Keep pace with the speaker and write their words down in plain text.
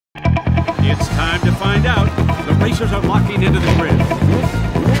It's time to find out. The racers are locking into the grid.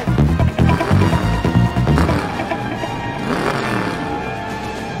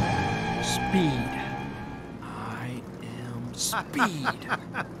 Speed. I am Speed.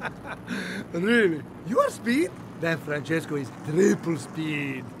 Really? You are Speed? Then Francesco is triple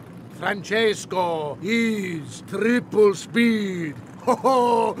speed. Francesco is triple speed.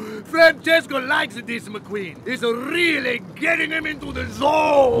 Oh, Francesco likes this McQueen. He's really getting him into the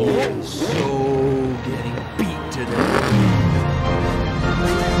zone. So getting beat today.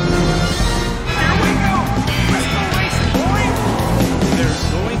 Here we go! Let's go racing, boys! There's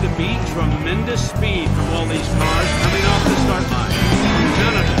going to be tremendous speed from all these cars coming off the start line.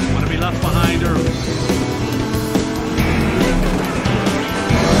 None of them